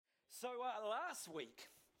So last week,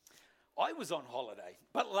 I was on holiday,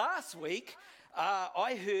 but last week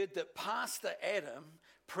I heard that Pastor Adam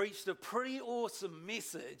preached a pretty awesome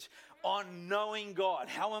message on knowing God,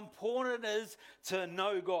 how important it is to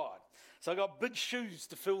know God. So I got big shoes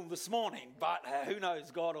to fill this morning, but who knows,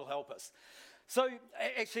 God will help us. So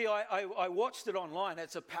actually I watched it online.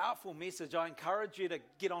 It's a powerful message. I encourage you to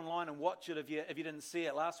get online and watch it if you didn't see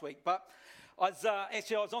it last week. But I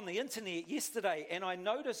was on the internet yesterday and I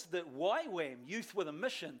noticed that YWAM, Youth with a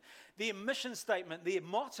Mission, their mission statement, their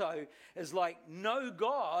motto is like, know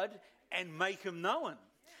God and make him known.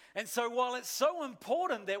 And so while it's so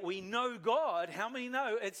important that we know God, how many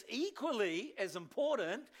know it's equally as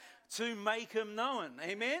important to make him known?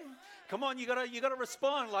 Amen? Come on, you gotta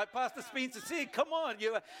respond like Pastor Spencer said. Come on,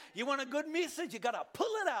 you want a good message, you gotta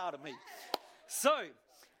pull it out of me. So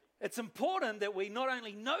it's important that we not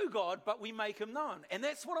only know God, but we make him known. And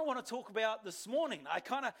that's what I want to talk about this morning.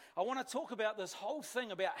 I want to talk about this whole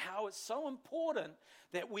thing about how it's so important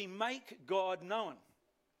that we make God known.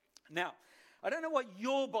 Now, I don't know what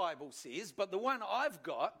your Bible says, but the one I've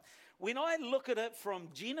got, when I look at it from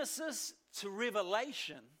Genesis to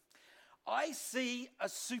Revelation, I see a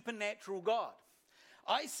supernatural God.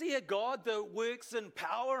 I see a God that works in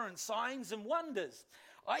power and signs and wonders.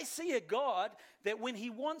 I see a God that when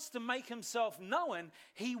he wants to make himself known,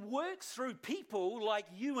 he works through people like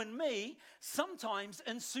you and me, sometimes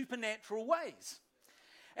in supernatural ways.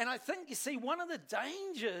 And I think, you see, one of the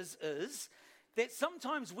dangers is that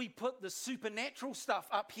sometimes we put the supernatural stuff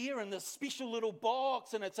up here in this special little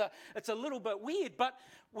box and it's a little bit weird. But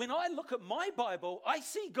when I look at my Bible, I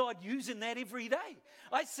see God using that every day.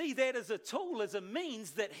 I see that as a tool, as a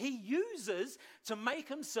means that he uses to make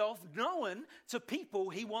himself known to people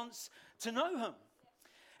he wants to know him.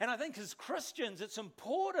 And I think as Christians, it's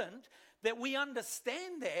important that we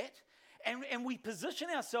understand that and we position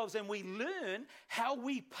ourselves and we learn how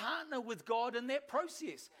we partner with God in that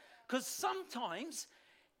process. Because sometimes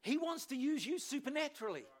he wants to use you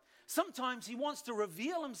supernaturally. Sometimes he wants to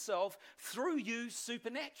reveal himself through you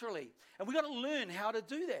supernaturally. And we've got to learn how to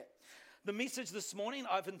do that. The message this morning,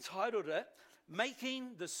 I've entitled it,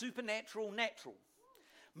 Making the Supernatural Natural.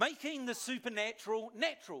 Making the supernatural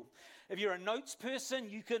natural. If you're a notes person,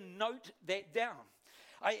 you can note that down.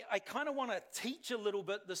 I kind of want to teach a little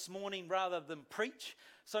bit this morning rather than preach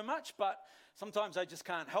so much, but sometimes I just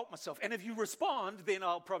can't help myself. And if you respond, then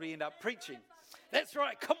I'll probably end up preaching. That's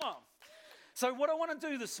right, come on. So what I want to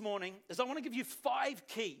do this morning is I want to give you 5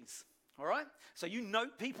 keys, all right? So you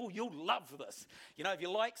note people, you'll love this. You know, if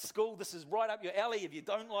you like school, this is right up your alley. If you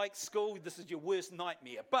don't like school, this is your worst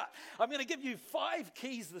nightmare. But I'm going to give you 5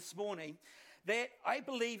 keys this morning that I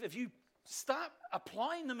believe if you start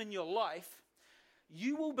applying them in your life,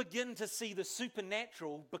 you will begin to see the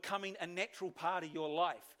supernatural becoming a natural part of your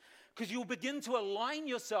life because you'll begin to align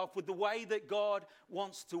yourself with the way that God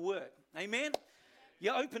wants to work. Amen?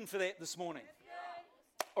 You're open for that this morning?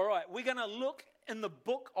 All right, we're going to look in the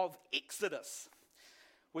book of Exodus,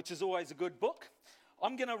 which is always a good book.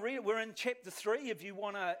 I'm going to read it. We're in chapter 3 if you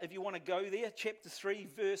want to go there, chapter 3,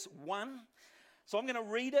 verse 1. So I'm going to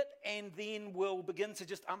read it and then we'll begin to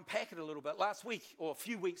just unpack it a little bit. Last week or a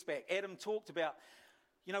few weeks back, Adam talked about,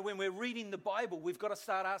 you know, when we're reading the Bible, we've got to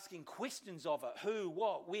start asking questions of it. Who,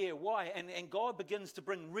 what, where, why? And God begins to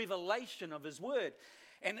bring revelation of his word.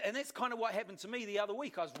 And that's kind of what happened to me the other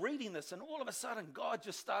week. I was reading this and all of a sudden God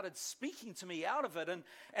just started speaking to me out of it.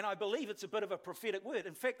 And I believe it's a bit of a prophetic word.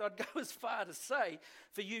 In fact, I'd go as far to say,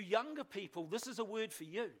 for you younger people, this is a word for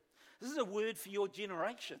you. This is a word for your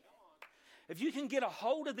generation. If you can get a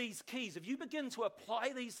hold of these keys, if you begin to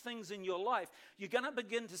apply these things in your life, you're going to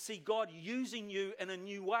begin to see God using you in a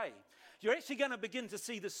new way. You're actually going to begin to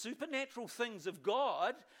see the supernatural things of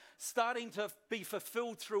God starting to be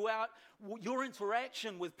fulfilled throughout your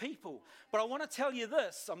interaction with people. But I want to tell you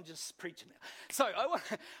this. I'm just preaching now. So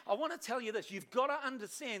I want to tell you this. You've got to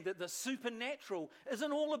understand that the supernatural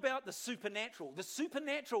isn't all about the supernatural. The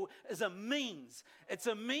supernatural is a means. It's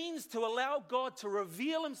a means to allow God to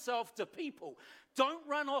reveal himself to people. Don't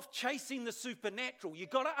run off chasing the supernatural. You've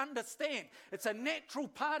got to understand it's a natural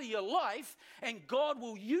part of your life and God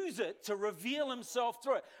will use it to reveal himself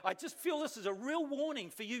through it. I just feel this is a real warning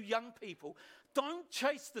for you young people. Don't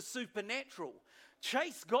chase the supernatural.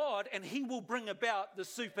 Chase God and he will bring about the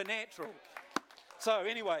supernatural. So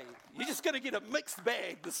anyway, you're just going to get a mixed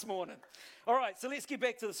bag this morning. All right, so let's get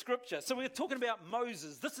back to the scripture. So we're talking about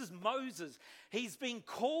Moses. This is Moses. He's been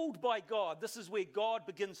called by God. This is where God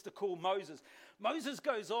begins to call Moses. Moses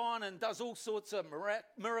goes on and does all sorts of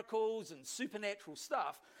miracles and supernatural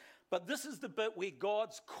stuff. But this is the bit where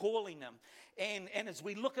God's calling him. And as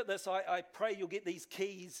we look at this, I pray you'll get these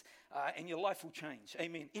keys and your life will change.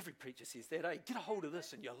 Amen. Every preacher says that, eh? Get a hold of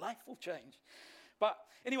this and your life will change. But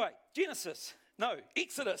anyway, Exodus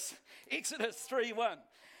 3:1.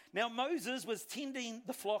 Now Moses was tending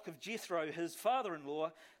the flock of Jethro, his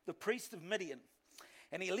father-in-law, the priest of Midian.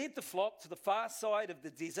 And he led the flock to the far side of the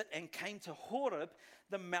desert and came to Horeb,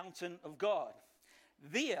 the mountain of God.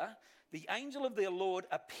 There, the angel of the Lord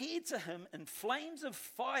appeared to him in flames of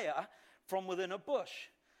fire from within a bush.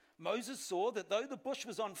 Moses saw that though the bush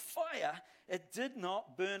was on fire, it did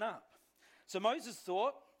not burn up. So Moses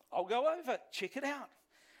thought, I'll go over, check it out,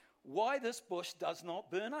 why this bush does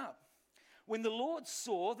not burn up. When the Lord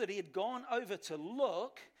saw that he had gone over to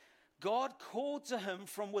look, God called to him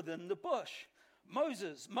from within the bush,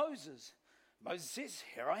 Moses, Moses. Moses says,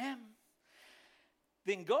 here I am.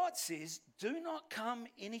 Then God says, do not come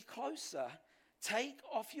any closer. Take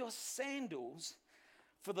off your sandals,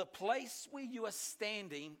 for the place where you are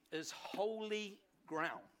standing is holy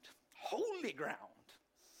ground. Holy ground.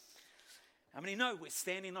 How many know we're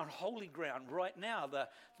standing on holy ground right now?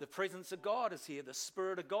 The presence of God is here. The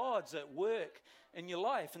Spirit of God's at work in your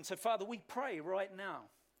life. And so, Father, we pray right now,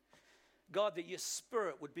 God, that your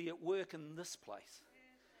Spirit would be at work in this place.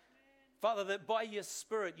 Father, that by your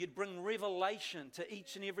Spirit you'd bring revelation to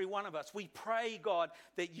each and every one of us. We pray, God,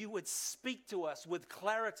 that you would speak to us with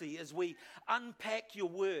clarity as we unpack your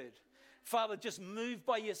word. Father, just move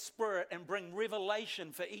by your Spirit and bring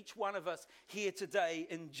revelation for each one of us here today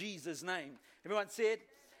in Jesus' name. Everyone said,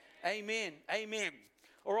 amen, amen.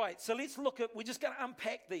 All right, so let's look at, we're just going to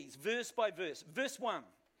unpack these verse by verse. Verse 1,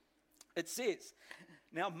 it says,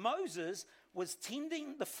 now Moses was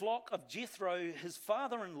tending the flock of Jethro, his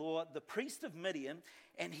father-in-law, the priest of Midian,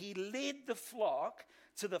 and he led the flock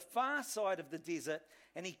to the far side of the desert,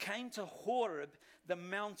 and he came to Horeb, the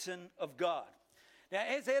mountain of God. Now,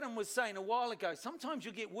 as Adam was saying a while ago, sometimes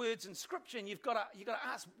you get words in Scripture and you've got to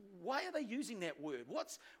ask, why are they using that word?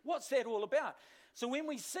 What's that all about? So when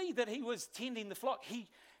we see that he was tending the flock, he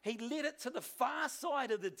led it to the far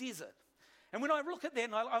side of the desert. And when I look at that,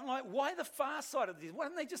 I'm like, why the far side of the desert? Why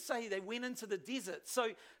didn't they just say they went into the desert? So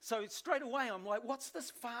straight away, I'm like, what's this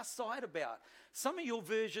far side about? Some of your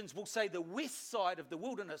versions will say the west side of the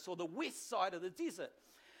wilderness or the west side of the desert.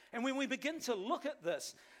 And when we begin to look at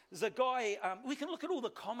this, there's a guy, we can look at all the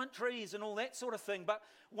commentaries and all that sort of thing, but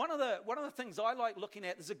one of the things I like looking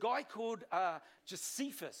at, there's a guy called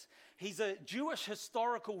Josephus. He's a Jewish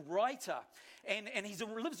historical writer, and he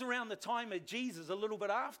lives around the time of Jesus, a little bit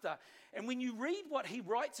after. And when you read what he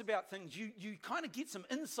writes about things, you kind of get some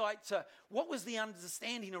insight to what was the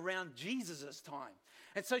understanding around Jesus' time.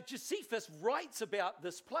 And so Josephus writes about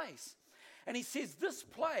this place. And he says this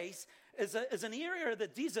place is an area of the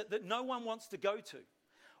desert that no one wants to go to.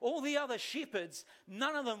 All the other shepherds,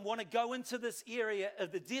 none of them want to go into this area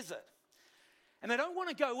of the desert. And they don't want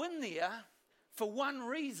to go in there for one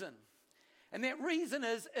reason. And that reason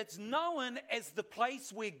is it's known as the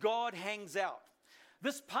place where God hangs out.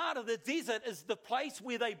 This part of the desert is the place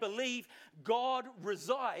where they believe God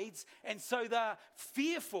resides, and so they're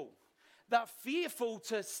fearful. They're fearful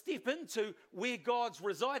to step into where God's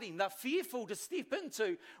residing. They're fearful to step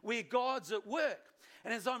into where God's at work.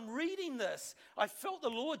 And as I'm reading this, I felt the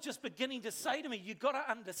Lord just beginning to say to me, you've got to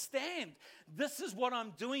understand, this is what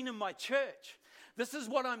I'm doing in my church. This is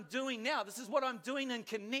what I'm doing now. This is what I'm doing in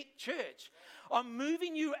Connect Church. I'm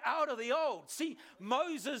moving you out of the old. See,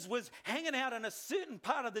 Moses was hanging out in a certain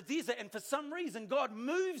part of the desert, and for some reason, God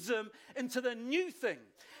moves him into the new thing.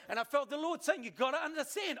 And I felt the Lord saying, you've got to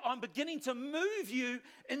understand, I'm beginning to move you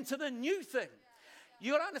into the new thing.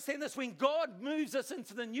 You got to understand this, when God moves us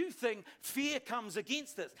into the new thing, fear comes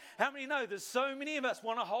against us. How many know there's so many of us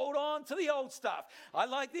want to hold on to the old stuff? I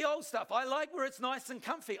like the old stuff. I like where it's nice and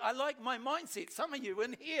comfy. I like my mindset. Some of you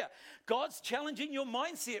in here, God's challenging your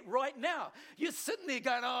mindset right now. You're sitting there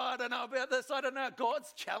going, oh, I don't know about this. I don't know.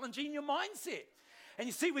 God's challenging your mindset. And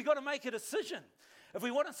you see, we've got to make a decision. If we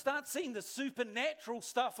want to start seeing the supernatural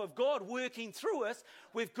stuff of God working through us,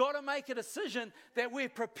 we've got to make a decision that we're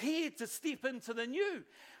prepared to step into the new.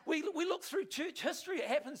 We look through church history. It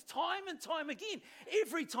happens time and time again.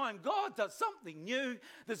 Every time God does something new,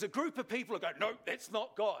 there's a group of people who go, no, that's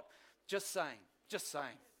not God. Just saying, just saying.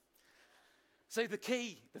 So the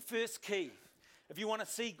first key, if you want to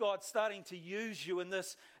see God starting to use you in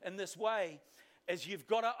this way, is you've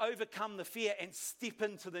got to overcome the fear and step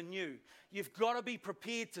into the new. You've got to be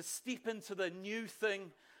prepared to step into the new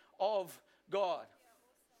thing of God.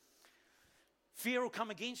 Fear will come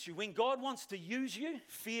against you. When God wants to use you,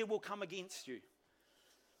 fear will come against you.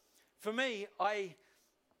 For me,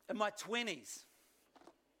 in my 20s,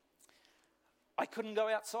 I couldn't go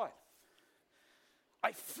outside.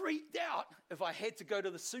 I freaked out if I had to go to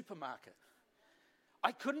the supermarket.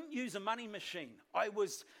 I couldn't use a money machine. I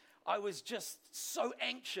was just so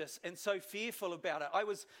anxious and so fearful about it.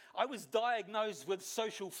 I was diagnosed with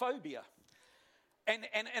social phobia. And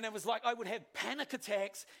it was like I would have panic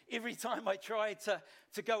attacks every time I tried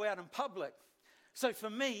to go out in public. So for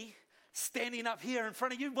me, standing up here in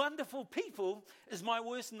front of you wonderful people is my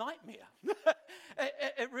worst nightmare.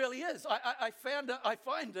 It really is. I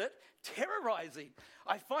find it terrorizing.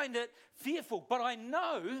 I find it fearful. But I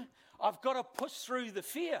know I've got to push through the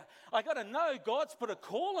fear. I've got to know God's put a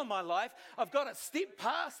call on my life. I've got to step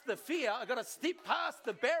past the fear. I've got to step past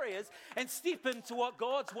the barriers and step into what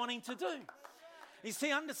God's wanting to do. You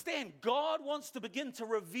see, understand, God wants to begin to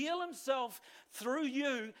reveal himself through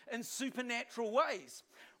you in supernatural ways.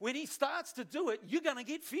 When he starts to do it, you're going to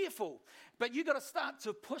get fearful. But you've got to start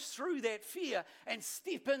to push through that fear and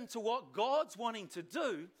step into what God's wanting to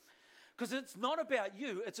do. Because it's not about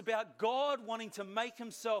you. It's about God wanting to make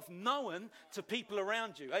himself known to people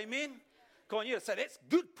around you. Amen? Come on, you got to say, that's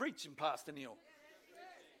good preaching, Pastor Neil.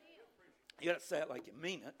 You got to say it like you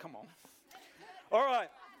mean it. Come on. All right.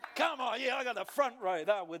 Come on, yeah, I got the front row.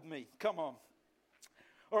 They're with me. Come on.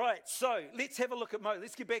 All right, so let's have a look at Moses.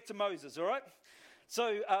 Let's get back to Moses, all right?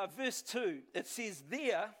 So verse 2, it says,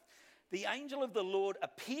 there, the angel of the Lord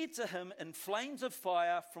appeared to him in flames of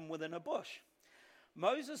fire from within a bush.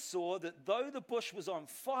 Moses saw that though the bush was on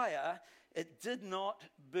fire, it did not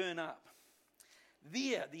burn up.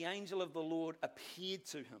 There, the angel of the Lord appeared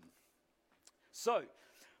to him. So,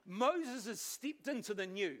 Moses has stepped into the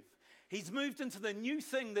new. He's moved into the new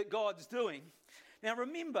thing that God's doing. Now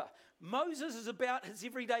remember, Moses is about his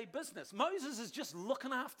everyday business. Moses is just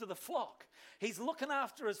looking after the flock. He's looking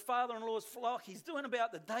after his father-in-law's flock. He's doing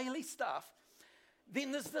about the daily stuff.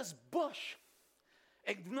 Then there's this bush.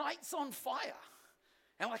 Ignites on fire.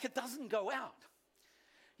 And like it doesn't go out.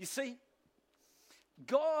 You see,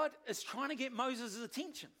 God is trying to get Moses'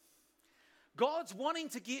 attention. God's wanting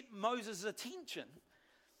to get Moses' attention.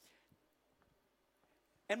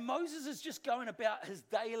 And Moses is just going about his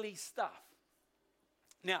daily stuff.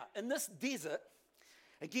 Now, in this desert,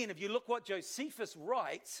 again, if you look what Josephus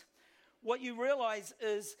writes, what you realize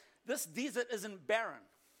is this desert isn't barren.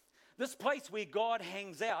 This place where God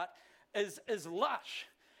hangs out is lush.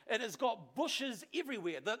 It has got bushes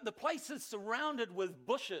everywhere. The place is surrounded with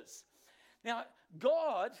bushes. Now,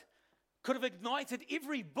 God could have ignited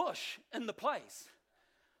every bush in the place.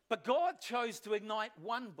 But God chose to ignite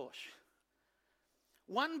one bush.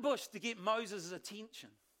 One bush to get Moses' attention.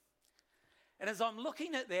 And as I'm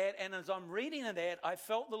looking at that and as I'm reading at that, I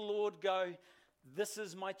felt the Lord go, this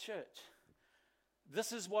is my church.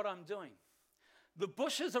 This is what I'm doing. The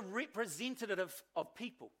bushes are representative of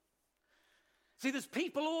people. See, there's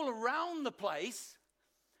people all around the place,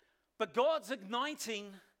 but God's igniting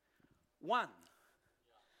one.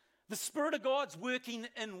 The Spirit of God's working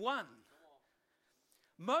in one.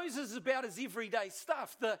 Moses is about his everyday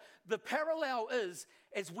stuff. The parallel is,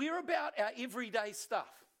 as we're about our everyday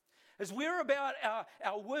stuff, as we're about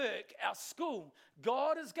our work, our school,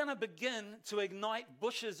 God is going to begin to ignite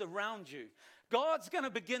bushes around you. God's going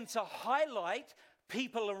to begin to highlight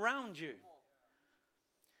people around you.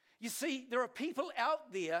 You see, there are people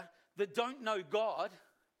out there that don't know God,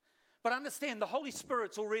 but understand the Holy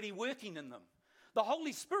Spirit's already working in them. The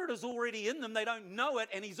Holy Spirit is already in them. They don't know it,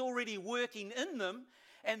 and he's already working in them.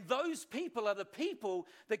 And those people are the people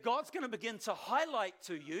that God's going to begin to highlight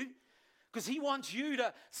to you because he wants you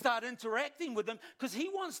to start interacting with them because he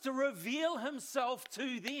wants to reveal himself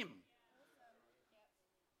to them.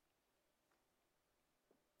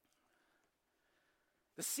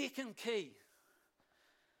 The second key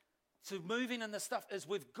to moving in this stuff is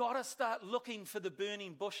we've got to start looking for the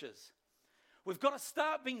burning bushes. We've got to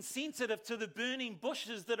start being sensitive to the burning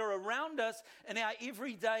bushes that are around us in our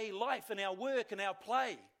everyday life, in our work, in our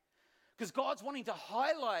play. Because God's wanting to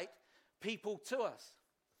highlight people to us.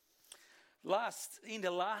 End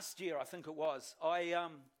of last year, I think it was, I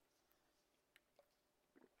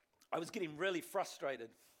was getting really frustrated.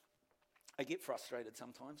 I get frustrated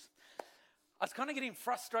sometimes. I was kind of getting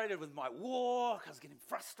frustrated with my walk. I was getting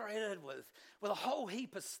frustrated with a whole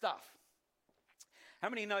heap of stuff. How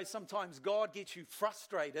many know sometimes God gets you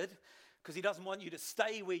frustrated because he doesn't want you to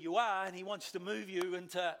stay where you are and he wants to move you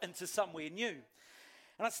into somewhere new?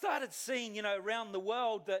 And I started seeing, around the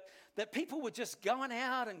world that people were just going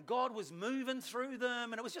out and God was moving through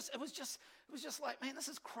them. And it was just like, man, this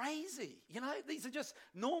is crazy. These are just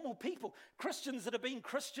normal people. Christians that have been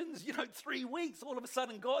Christians, 3 weeks, all of a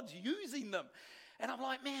sudden God's using them. And I'm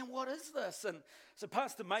like, man, what is this? And so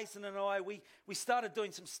Pastor Mason and I, we started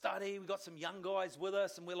doing some study. We got some young guys with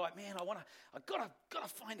us, and we're like, man, I've got to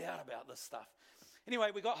find out about this stuff.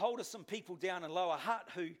 Anyway, we got hold of some people down in Lower Hutt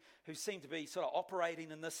who seemed to be sort of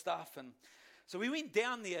operating in this stuff. And so we went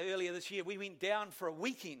down there earlier this year. We went down for a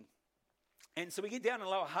weekend. And so we get down in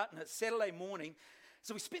Lower Hutt, and it's Saturday morning.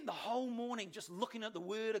 So we spent the whole morning just looking at the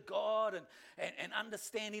Word of God and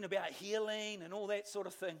understanding about healing and all that sort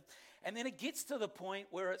of thing. And then it gets to the point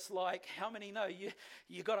where it's like, how many know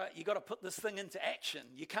you gotta put this thing into action?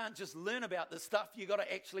 You can't just learn about this stuff. You got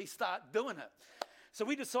to actually start doing it. So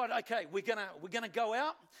we decided, okay, we're gonna go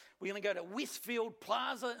out. We're gonna go to Westfield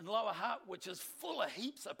Plaza in Lower Hutt, which is full of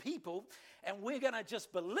heaps of people, and we're gonna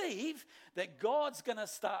just believe that God's gonna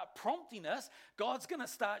start prompting us. God's gonna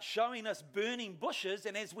start showing us burning bushes,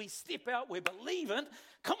 and as we step out, we're believing.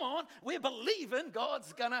 Come on, we're believing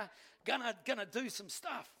God's gonna do some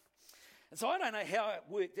stuff. And so I don't know how it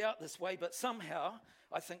worked out this way, but somehow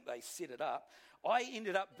I think they set it up. I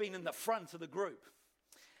ended up being in the front of the group.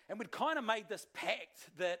 And we'd kind of made this pact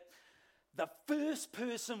that the first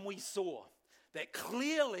person we saw that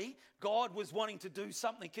clearly God was wanting to do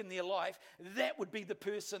something in their life, that would be the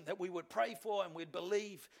person that we would pray for, and we'd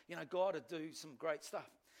believe, God would do some great stuff.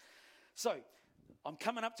 So I'm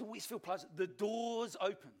coming up to Westfield Plaza. The doors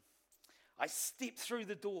open. I step through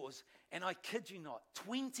the doors, and I kid you not,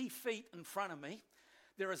 20 feet in front of me,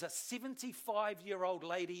 there is a 75-year-old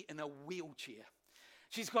lady in a wheelchair.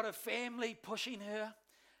 She's got her family pushing her.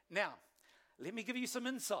 Now, let me give you some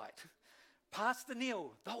insight. Pastor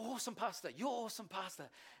Neil, the awesome pastor, your awesome pastor,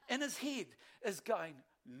 in his head is going,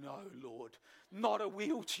 no, Lord, not a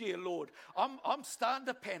wheelchair, Lord. I'm starting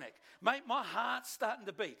to panic. Mate, my heart's starting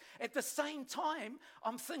to beat. At the same time,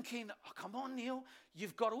 I'm thinking, oh, come on, Neil,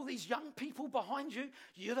 you've got all these young people behind you.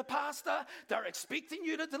 You're the pastor. They're expecting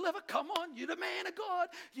you to deliver. Come on, you're the man of God.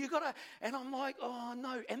 You got to, and I'm like, oh,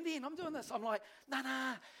 no. And then I'm doing this. I'm like,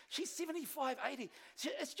 nah, she's 75, 80.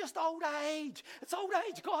 It's just old age. It's old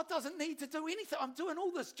age. God doesn't need to do anything. I'm doing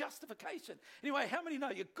all this justification. Anyway, how many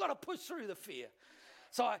know you've got to push through the fear?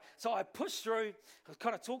 So I pushed through, I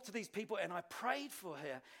kind of talked to these people, and I prayed for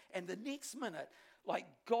her. And the next minute, like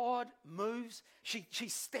God moves. She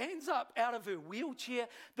stands up out of her wheelchair.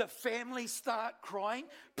 The family start crying.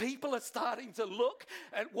 People are starting to look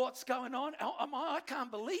at what's going on. I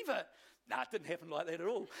can't believe it. No, it didn't happen like that at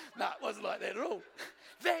all. No, it wasn't like that at all.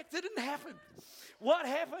 That didn't happen. What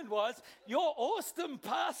happened was, your awesome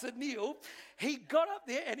pastor, Neil, he got up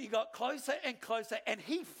there and he got closer and closer, and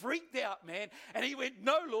he freaked out, man. And he went,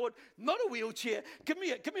 no, Lord, not a wheelchair. Give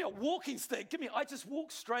me a walking stick. I just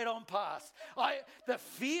walked straight on past. The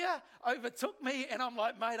fear overtook me, and I'm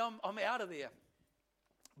like, mate, I'm out of there.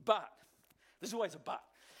 But, there's always a but.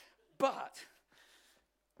 But,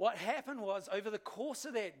 what happened was, over the course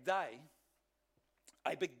of that day,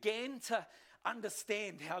 I began to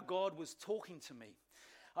understand how God was talking to me.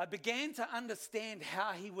 I began to understand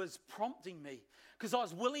how he was prompting me, because I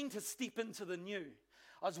was willing to step into the new.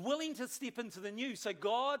 So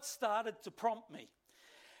God started to prompt me.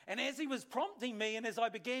 And as he was prompting me, and as I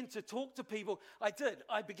began to talk to people,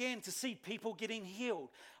 I began to see people getting healed.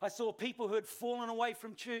 I saw people who had fallen away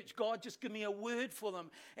from church. God just give me a word for them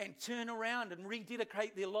and turn around and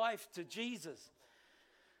rededicate their life to Jesus.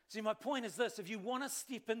 See, my point is this: if you want to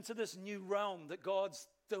step into this new realm that God's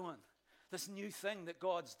doing, this new thing that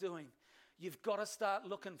God's doing, you've got to start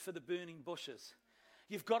looking for the burning bushes.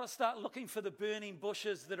 You've got to start looking for the burning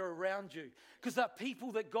bushes that are around you, because they're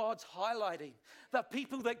people that God's highlighting. They're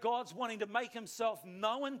people that God's wanting to make himself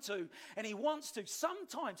known to, and he wants to.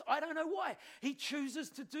 Sometimes, I don't know why, he chooses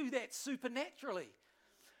to do that supernaturally.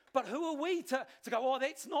 But who are we to go, oh,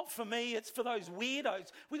 that's not for me, it's for those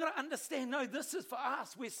weirdos? We've got to understand, no, this is for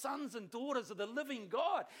us. We're sons and daughters of the living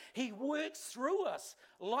God. He works through us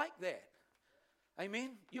like that. Amen?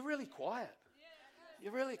 You're really quiet.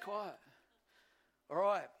 You're really quiet. All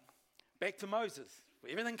right, back to Moses.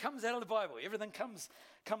 Everything comes out of the Bible. Everything comes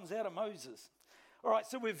out of Moses. All right,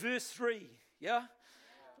 so we're verse 3, yeah?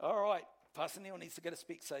 All right, Pastor Neil needs to go to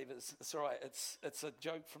Specsavers. It's all right, it's a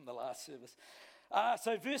joke from the last service.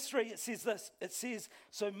 So verse 3, it says this. It says,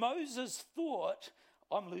 so Moses thought,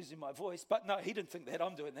 I'm losing my voice, but no, he didn't think that,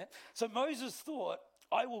 I'm doing that. So Moses thought,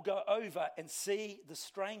 I will go over and see the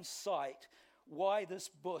strange sight, why this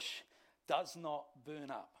bush does not burn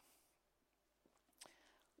up.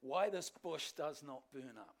 Why this bush does not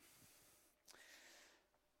burn up.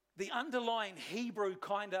 The underlying Hebrew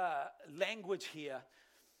kind of language here,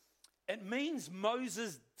 it means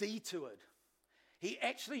Moses detoured. He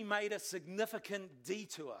actually made a significant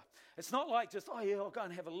detour. It's not like just, oh yeah, I'll go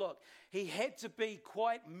and have a look. He had to be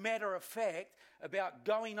quite matter of fact about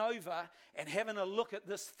going over and having a look at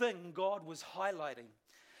this thing God was highlighting.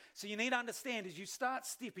 So you need to understand, as you start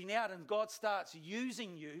stepping out and God starts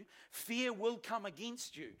using you, fear will come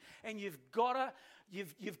against you. And you've got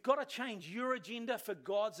to change your agenda for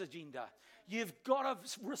God's agenda. You've got to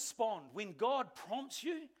respond. When God prompts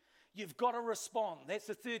you, you've got to respond. That's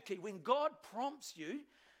the third key. When God prompts you,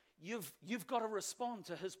 you've got to respond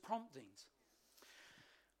to his promptings.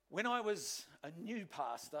 When I was a new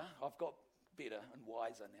pastor, I've got better and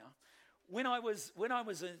wiser now. When I was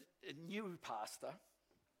a new pastor,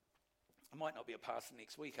 I might not be a pastor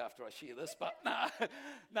next week after I share this, but nah.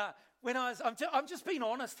 I'm just being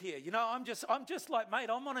honest here. You know, I'm just like, mate,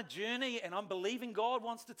 I'm on a journey, and I'm believing God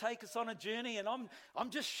wants to take us on a journey, and I'm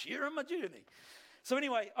just sharing my journey. So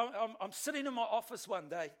anyway, I'm sitting in my office one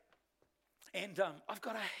day, and I've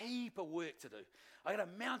got a heap of work to do. I got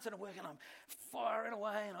a mountain of work, and I'm firing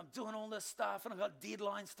away, and I'm doing all this stuff, and I've got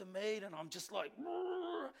deadlines to meet, and I'm just like,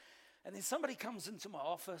 and then somebody comes into my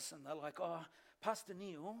office, and they're like, oh, Pastor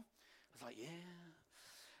Neil. I was like, yeah.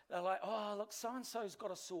 They're like, oh, look, so-and-so's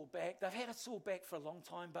got a sore back. They've had a sore back for a long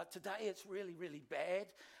time, but today it's really, really bad.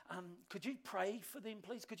 Could you pray for them,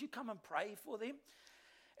 please? Could you come and pray for them?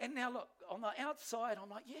 And now, look, on the outside, I'm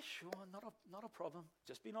like, yeah, sure, not a problem.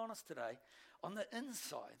 Just being honest today. On the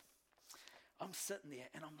inside, I'm sitting there,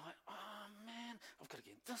 and I'm like, oh, man, I've got to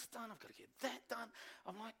get this done. I've got to get that done.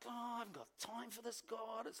 I'm like, oh, I haven't got time for this,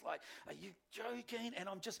 God. It's like, are you joking? And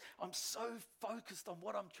I'm so focused on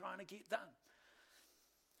what I'm trying to get done.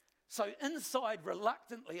 So inside,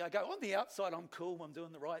 reluctantly, I go, on the outside, I'm cool. I'm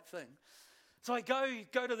doing the right thing. So I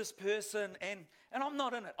go to this person, and I'm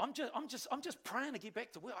not in it. I'm just praying to get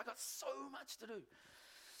back to work. I got so much to do.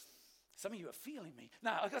 Some of you are feeling me.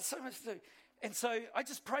 No, I got so much to do. And so I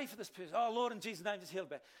just pray for this person. Oh, Lord, in Jesus' name, just heal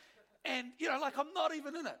back. And, you know, like I'm not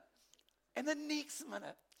even in it. And the next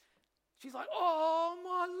minute, she's like, oh,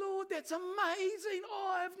 my Lord, that's amazing.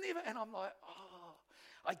 Oh, I've never. And I'm like, oh.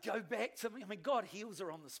 I go back to me. I mean, God heals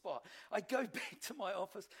her on the spot. I go back to my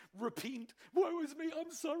office, repent. Woe is me.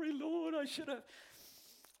 I'm sorry, Lord. I should have.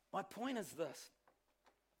 My point is this.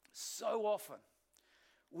 So often,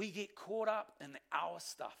 we get caught up in our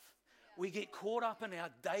stuff. We get caught up in our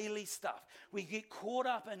daily stuff. We get caught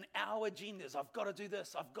up in our agendas. I've got to do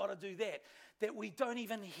this. I've got to do that we don't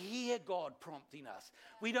even hear God prompting us.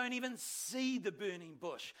 We don't even see the burning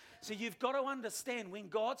bush. So you've got to understand, when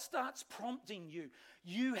God starts prompting you,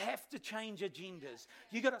 you have to change agendas.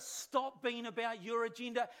 You've got to stop being about your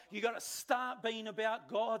agenda. You've got to start being about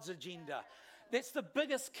God's agenda. That's the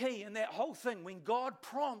biggest key in that whole thing. When God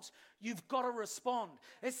prompts, you've got to respond.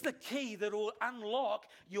 It's the key that will unlock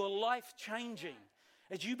your life changing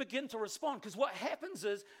as you begin to respond. Because what happens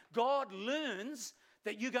is God learns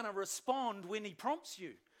that you're going to respond when he prompts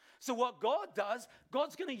you. So what God does,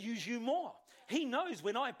 God's going to use you more. He knows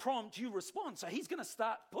when I prompt, you respond. So he's going to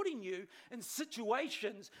start putting you in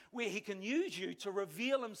situations where he can use you to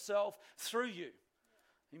reveal himself through you.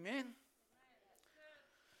 Amen?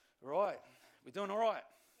 Right. We're doing all right.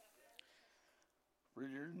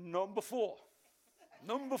 Number 4.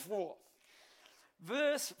 Number 4.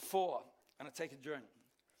 Verse 4. I'm going to take a drink.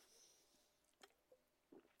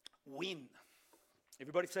 When.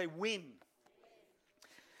 Everybody say when.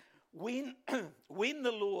 When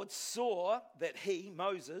the Lord saw that he,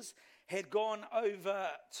 Moses, had gone over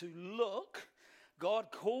to look, God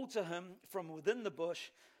called to him from within the bush,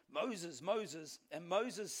 Moses, Moses. And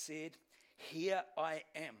Moses said, here I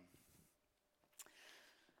am.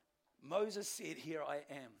 Moses said, here I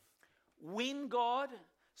am. When God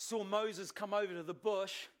saw Moses come over to the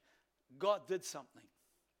bush, God did something.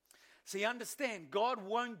 So you understand, God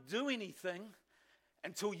won't do anything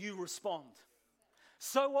until you respond.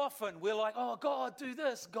 So often we're like, oh, God, do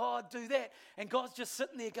this, God, do that. And God's just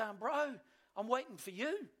sitting there going, bro, I'm waiting for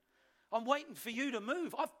you. I'm waiting for you to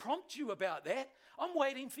move. I've prompted you about that. I'm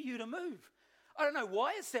waiting for you to move. I don't know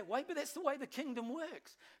why it's that way, but that's the way the kingdom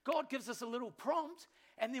works. God gives us a little prompt,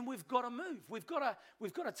 and then we've got to move. We've got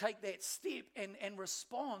to take that step and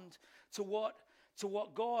respond to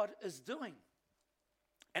what God is doing.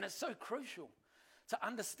 And it's so crucial to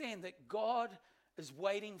understand that God is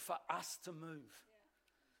waiting for us to move.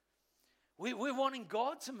 We're wanting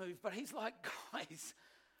God to move, but he's like, guys,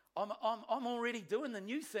 I'm already doing the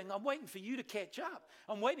new thing. I'm waiting for you to catch up.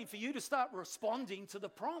 I'm waiting for you to start responding to the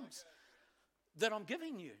prompts that I'm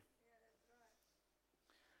giving you.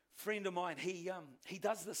 Friend of mine, he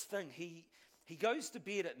does this thing. He goes to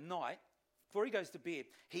bed at night. Before he goes to bed,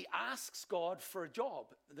 he asks God for a job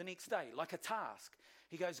the next day, like a task.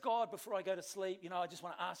 He goes, God, before I go to sleep, I just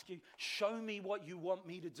want to ask you, show me what you want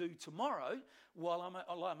me to do tomorrow while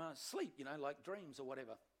I'm asleep, like dreams or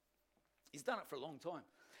whatever. He's done it for a long time.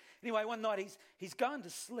 Anyway, one night he's going to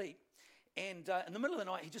sleep, and in the middle of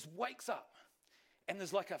the night, he just wakes up. And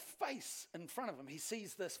there's like a face in front of him. He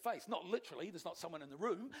sees this face. Not literally, there's not someone in the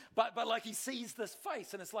room, but like he sees this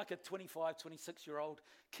face, and it's like a 25, 26-year-old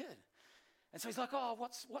kid. And so he's like, oh,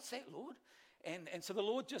 what's that, Lord? And so the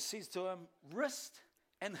Lord just says to him, wrist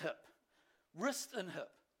and hip. Wrist and hip.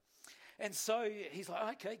 And so he's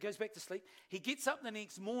like, okay, goes back to sleep. He gets up the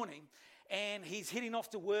next morning, and he's heading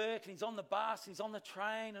off to work, and he's on the bus, he's on the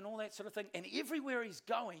train, and all that sort of thing. And everywhere he's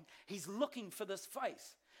going, he's looking for this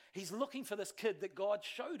face. He's looking for this kid that God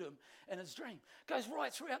showed him in his dream. Goes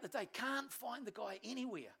right throughout the day, can't find the guy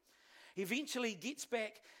anywhere. Eventually gets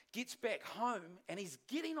back home, and he's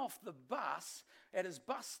getting off the bus at his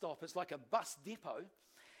bus stop. It's like a bus depot.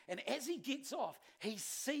 And as he gets off, he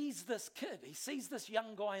sees this kid. He sees this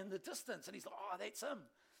young guy in the distance, and he's like, oh, that's him.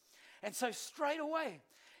 And so straight away,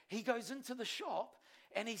 he goes into the shop,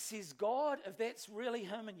 and he says, God, if that's really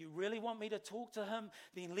him and you really want me to talk to him,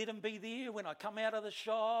 then let him be there when I come out of the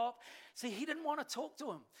shop. See, he didn't want to talk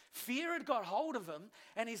to him. Fear had got hold of him,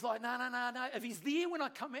 and he's like, no. If he's there when I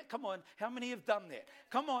come out, come on, how many have done that?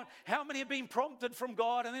 Come on, how many have been prompted from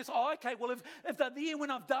God? And it's, okay, well, if they're there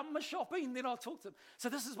when I've done my shopping, then I'll talk to them. So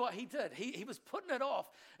this is what he did. He was putting it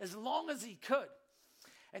off as long as he could.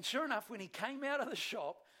 And sure enough, when he came out of the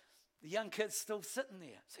shop, the young kid's still sitting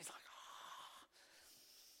there. So he's like,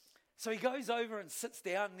 So he goes over and sits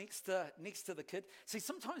down next to the kid. See,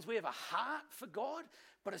 sometimes we have a heart for God,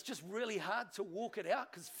 but it's just really hard to walk it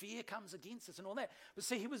out because fear comes against us and all that. But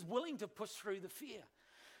see, he was willing to push through the fear.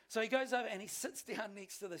 So he goes over and he sits down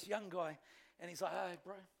next to this young guy, and he's like, hey,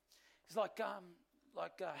 bro. He's like,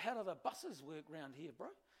 how do the buses work around here, bro?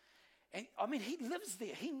 And I mean, he lives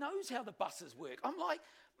there. He knows how the buses work. I'm like,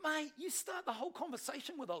 mate, you start the whole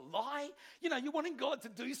conversation with a lie. You're wanting God to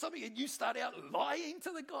do something and you start out lying to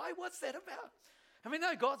the guy. What's that about? I mean,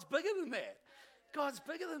 no, God's bigger than that. God's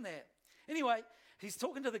bigger than that. Anyway, he's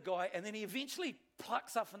talking to the guy, and then he eventually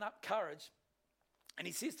plucks up enough courage, and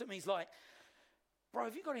he says to me, he's like, bro,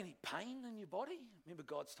 have you got any pain in your body? Remember,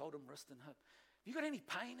 God's told him wrist and hip. Have you got any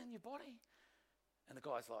pain in your body? And the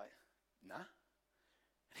guy's like, nah.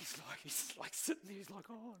 And he's like sitting there, he's like,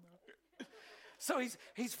 oh no. So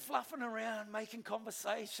he's fluffing around, making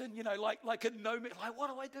conversation, like a no, like, what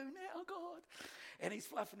do I do now, God? And he's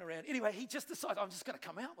fluffing around. Anyway, he just decided, I'm just going to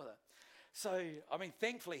come out with it. So, I mean,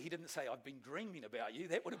 thankfully, he didn't say, I've been dreaming about you.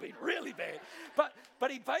 That would have been really bad. But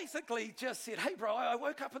he basically just said, hey, bro, I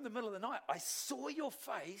woke up in the middle of the night. I saw your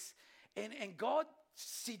face, and God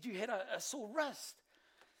said you had a sore wrist.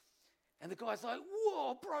 And the guy's like,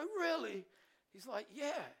 whoa, bro, really? He's like,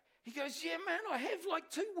 yeah. He goes, yeah, man, I have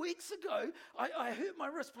like 2 weeks ago, I hurt my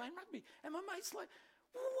wrist playing rugby. And my mate's like,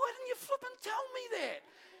 well, why didn't you flip and tell me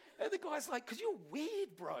that? And the guy's like, because you're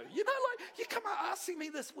weird, bro. Like, you come out asking me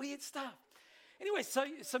this weird stuff. Anyway, so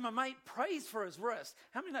my mate prays for his wrist.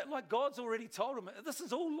 How many know, like God's already told him, this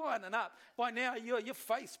is all lining up. By now, your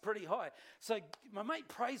face pretty high. So my mate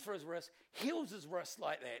prays for his wrist, heals his wrist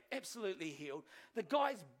like that, absolutely healed. The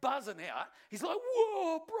guy's buzzing out. He's like,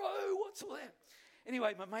 whoa, bro, what's all that?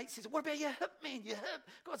 Anyway, my mate says, what about your hip, man, your hip?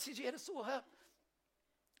 God says you had a sore hip.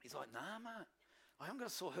 He's like, nah, mate, I haven't got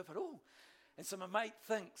a sore hip at all. And so my mate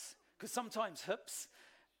thinks, because sometimes hips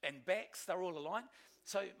and backs, they're all aligned.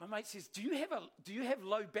 So my mate says, do you have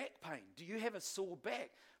low back pain? Do you have a sore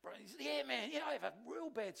back? Bro, he says, yeah, man, I have a real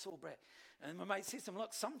bad sore back. And my mate says to him,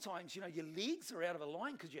 look, sometimes, your legs are out of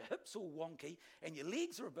line because your hip's all wonky and your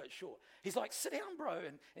legs are a bit short. He's like, sit down, bro.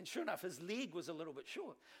 And sure enough, his leg was a little bit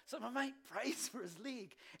short. So my mate prays for his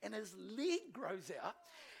leg, and his leg grows out.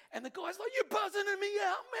 And the guy's like, you're buzzing me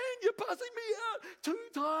out, man. You're buzzing me out 2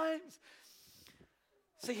 times.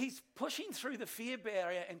 See, he's pushing through the fear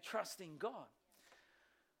barrier and trusting God.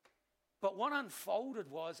 But what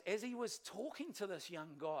unfolded was, as he was talking to this young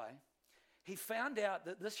guy, he found out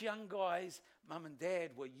that this young guy's mum and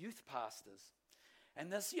dad were youth pastors.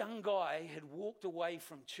 And this young guy had walked away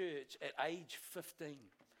from church at age 15.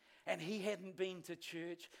 And he hadn't been to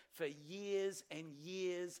church for years and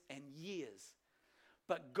years and years.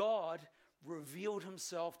 But God revealed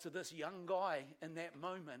himself to this young guy in that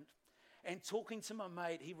moment. And talking to my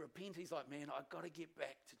mate, he repented. He's like, man, I've got to get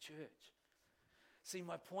back to church. See,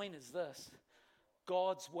 my point is this.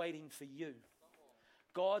 God's waiting for you.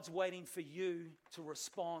 God's waiting for you to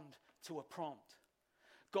respond to a prompt.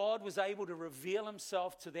 God was able to reveal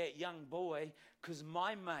himself to that young boy because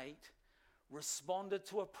my mate responded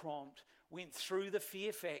to a prompt went through the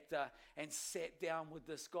fear factor and sat down with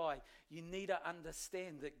this guy. You need to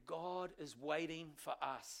understand that God is waiting for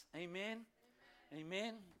us. Amen?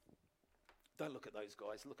 Amen? Don't look at those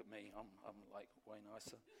guys. Look at me. I'm like way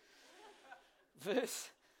nicer. Verse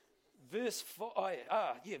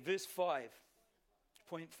 5.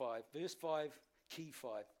 Point 5. Verse 5, key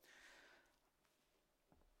 5.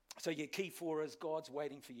 So key 4 is God's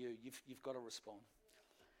waiting for you. You've got to respond.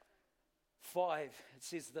 5, it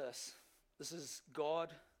says this. This is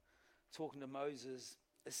God talking to Moses.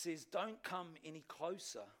 It says, don't come any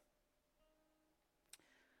closer.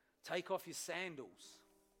 Take off your sandals.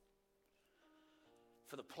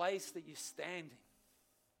 For the place that you're standing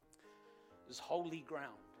is holy ground.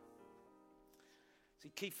 See,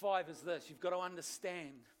 key 5 is this. You've got to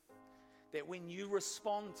understand that when you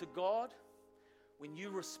respond to God, when you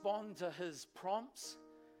respond to His prompts,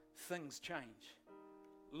 things change.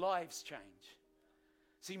 Lives change.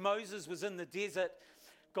 See, Moses was in the desert.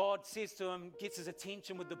 God says to him, gets his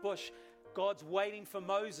attention with the bush. God's waiting for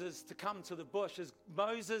Moses to come to the bush. As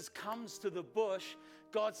Moses comes to the bush,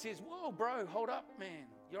 God says, whoa, bro, hold up, man.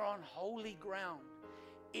 You're on holy ground.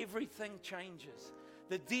 Everything changes.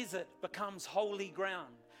 The desert becomes holy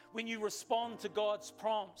ground. When you respond to God's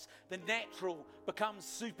prompts, the natural becomes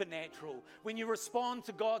supernatural. When you respond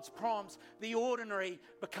to God's prompts, the ordinary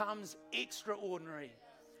becomes extraordinary.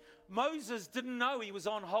 Moses didn't know he was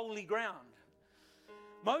on holy ground.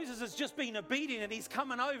 Moses has just been obedient and he's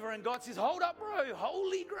coming over and God says, hold up, bro,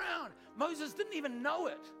 holy ground. Moses didn't even know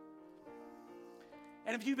it.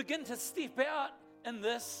 And if you begin to step out in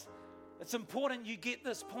this, it's important you get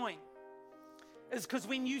this point. It's because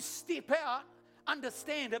when you step out,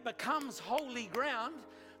 understand it becomes holy ground,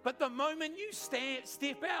 but the moment you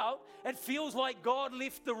step out, it feels like God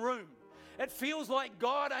left the room. It feels like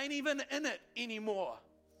God ain't even in it anymore.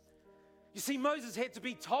 You see, Moses had to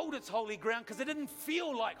be told it's holy ground because it didn't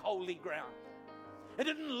feel like holy ground. It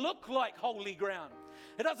didn't look like holy ground.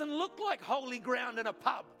 It doesn't look like holy ground in a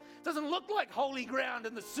pub. It doesn't look like holy ground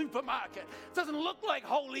in the supermarket. It doesn't look like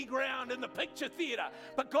holy ground in the picture theater.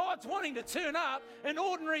 But God's wanting to turn up in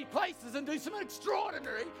ordinary places and do some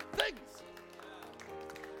extraordinary things.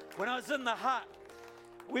 When I was in the hut,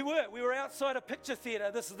 we were outside a picture theater.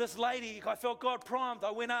 This lady, I felt God primed.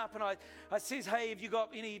 I went up and I says, hey, have you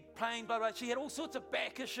got any pain? Blah, blah. She had all sorts of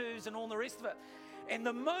back issues and all the rest of it. And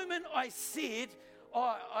the moment I said,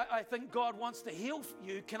 I think God wants to heal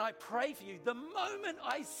you. Can I pray for you? The moment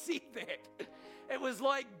I said that, it was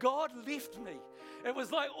like God left me. It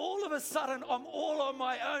was like all of a sudden I'm all on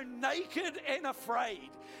my own, naked and afraid.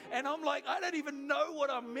 And I'm like, I don't even know what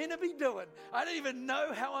I'm meant to be doing. I don't even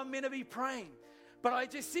know how I'm meant to be praying. But I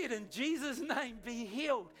just said, in Jesus' name, be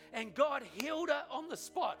healed. And God healed her on the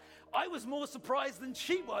spot. I was more surprised than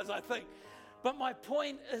she was, I think. But my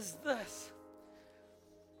point is this.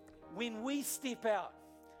 When we step out,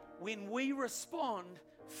 when we respond,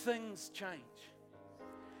 things change.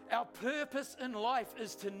 Our purpose in life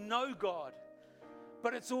is to know God,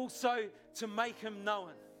 but it's also to make Him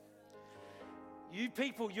known. You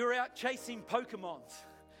people, you're out chasing Pokemons.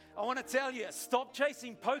 I want to tell you, stop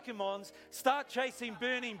chasing Pokemons, start chasing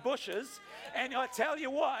burning bushes, and I tell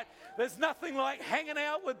you what, there's nothing like hanging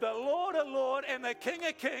out with the Lord of Lords and the King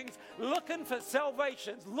of Kings, looking for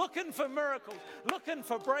salvations, looking for miracles, looking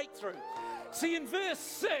for breakthrough. See, in verse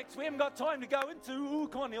 6, we haven't got time to go into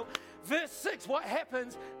Cornel. Verse 6, what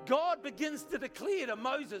happens? God begins to declare to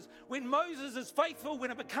Moses, when Moses is faithful,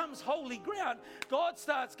 when it becomes holy ground, God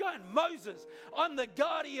starts going, Moses, I'm the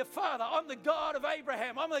God of your father. I'm the God of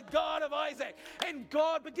Abraham. I'm the God of Isaac. And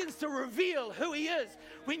God begins to reveal who He is.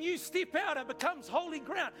 When you step out, it becomes holy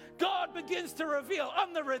ground. God begins to reveal,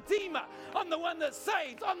 I'm the Redeemer. I'm the one that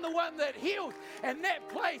saves. I'm the one that heals. And that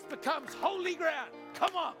place becomes holy ground.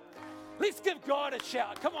 Come on. Let's give God a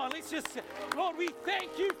shout. Come on, let's just say, Lord, we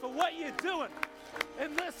thank you for what you're doing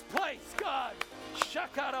in this place, God.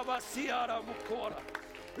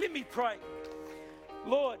 Let me pray.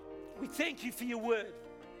 Lord, we thank you for your word.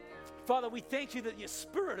 Father, we thank you that your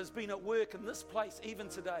Spirit has been at work in this place even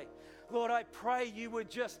today. Lord, I pray you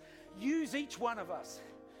would just use each one of us.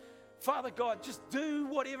 Father God, just do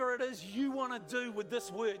whatever it is you want to do with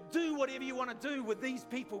this word. Do whatever you want to do with these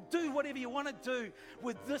people. Do whatever you want to do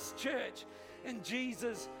with this church in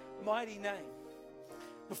Jesus' mighty name.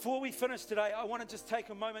 Before we finish today, I want to just take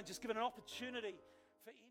a moment, just give it an opportunity.